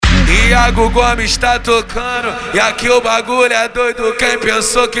Yago Gomes tá tocando, e aqui o bagulho é doido. Quem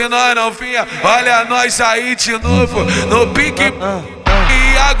pensou que nós não vinha, olha nós aí de novo no pique.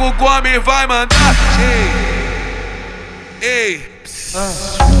 Yago Gomes vai mandar. Ei,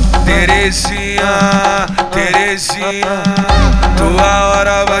 Terezinha, Terezinha, tua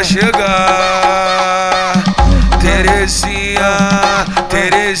hora vai chegar. Terezinha,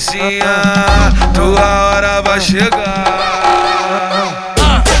 Terezinha, tua hora vai chegar.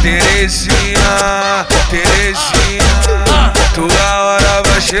 Terezinha, Terezinha, tua hora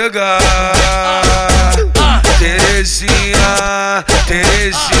vai chegar. Terezinha,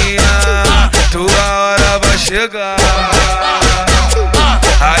 Terezinha, tua hora vai chegar.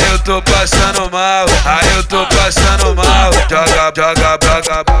 Aí eu tô passando mal, aí eu tô passando mal.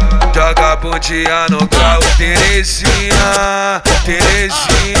 Joga a bundinha no grau. Terezinha,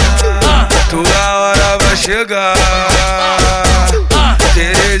 Terezinha, tua hora vai chegar.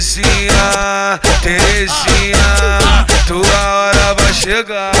 Terezinha, Terezinha, tua hora vai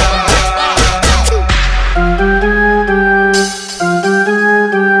chegar.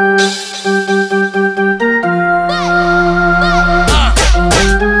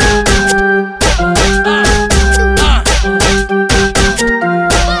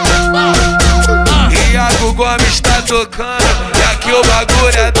 Yago Gomes tá tocando, e aqui o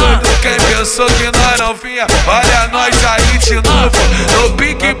bagulho é doido. Quem pensou que nós não vinha, olha nós aí de novo no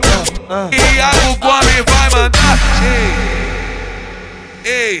pique. Yago Gomes vai mandar.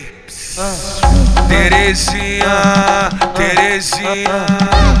 Ei, Terezinha, Terezinha,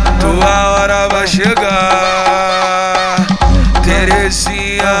 tua hora vai chegar.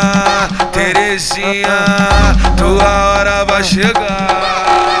 Terezinha, Terezinha, tua hora vai chegar.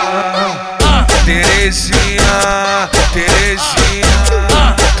 Terezinha, Terezinha,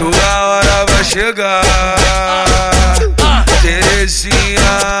 tua hora vai chegar.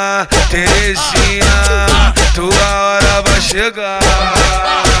 Terezinha, Terezinha, tua hora vai chegar.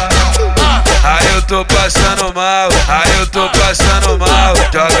 Aí eu tô passando mal, aí eu tô passando mal.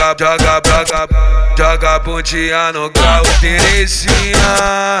 Joga a bundinha no grau.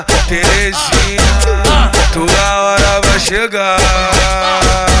 Terezinha, Terezinha, tua hora vai chegar.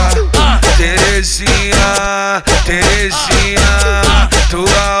 Terezinha, Terezinha, tua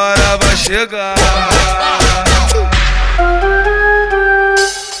hora vai chegar.